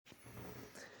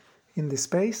In this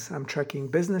space, I'm tracking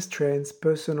business trends,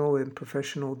 personal and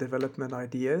professional development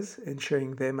ideas, and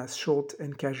sharing them as short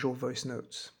and casual voice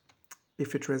notes.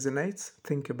 If it resonates,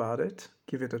 think about it,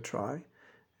 give it a try,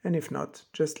 and if not,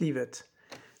 just leave it.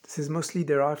 This is mostly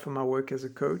derived from my work as a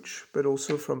coach, but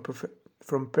also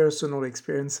from personal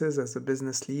experiences as a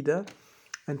business leader,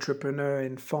 entrepreneur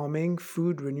in farming,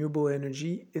 food, renewable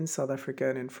energy in South Africa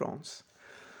and in France.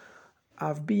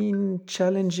 I've been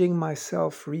challenging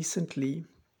myself recently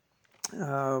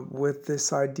with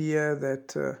this idea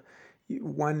that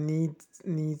one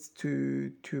needs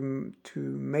to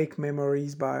make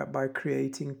memories by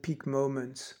creating peak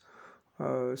moments.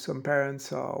 Some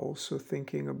parents are also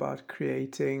thinking about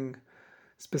creating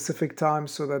specific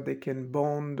times so that they can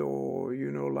bond, or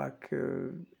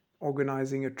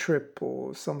organizing a trip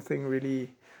or something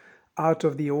really out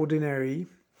of the ordinary.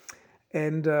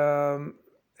 And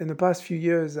in the past few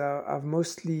years, I've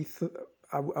mostly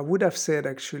I would have said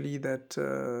actually that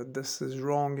this is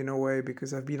wrong in a way,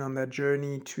 because I've been on that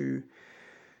journey to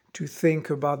think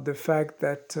about the fact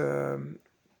that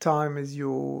time is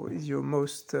your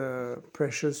most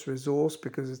precious resource,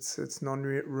 because it's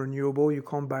non-renewable. You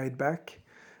can't buy it back.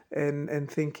 And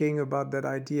thinking about that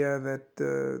idea that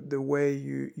the way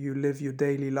you live your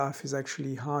daily life is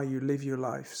actually how you live your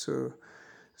life.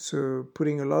 So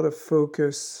putting a lot of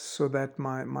focus so that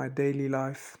my daily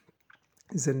life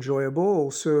is enjoyable.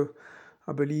 Also,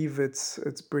 I believe it's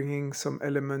bringing some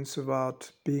elements about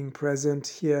being present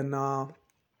here and now,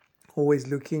 always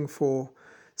looking for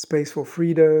space for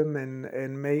freedom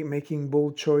and making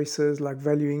bold choices, like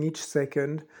valuing each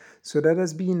second. So that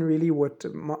has been really what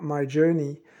my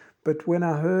journey. But when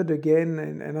I heard again,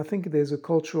 and I think there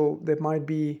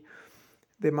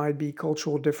might be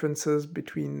cultural differences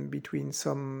between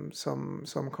some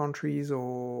countries,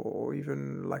 or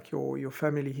even like your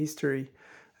family history,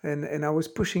 and I was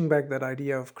pushing back that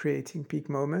idea of creating peak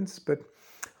moments. But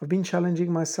I've been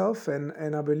challenging myself,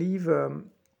 and I believe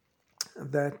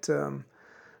that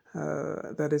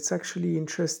that it's actually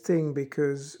interesting,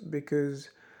 because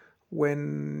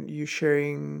when you're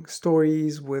sharing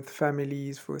stories with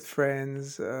families, with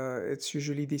friends, it's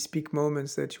usually these peak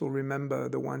moments that you'll remember,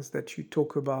 the ones that you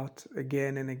talk about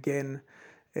again and again,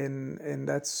 and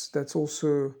that's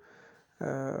also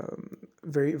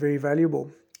very very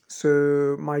valuable.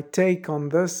 So my take on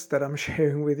this that I'm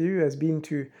sharing with you has been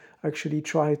to actually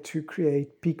try to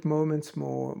create peak moments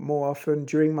more often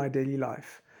during my daily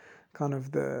life, kind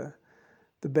of the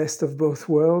best of both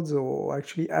worlds, or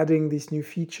actually adding this new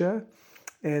feature,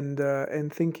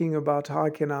 and thinking about how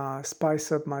can I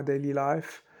spice up my daily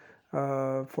life.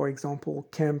 For example,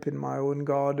 camp in my own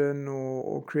garden,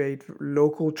 or create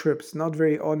local trips, not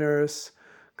very onerous,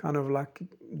 kind of like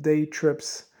day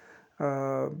trips,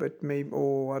 but maybe,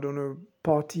 or I don't know,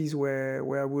 parties where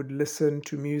I would listen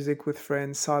to music with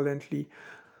friends silently.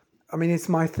 I mean, it's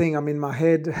my thing. I'm in my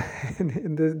head,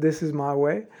 and this is my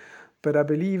way. But I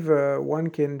believe one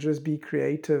can just be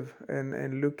creative,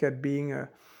 and look at being a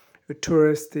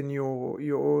tourist in your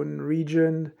own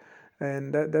region,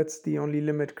 and that's the only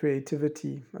limit: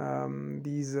 creativity.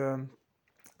 These,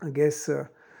 I guess, uh,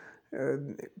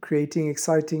 creating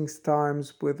exciting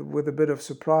times with a bit of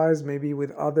surprise, maybe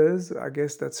with others. I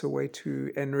guess that's a way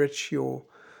to enrich your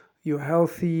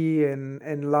healthy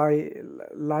and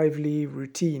lively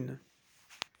routine.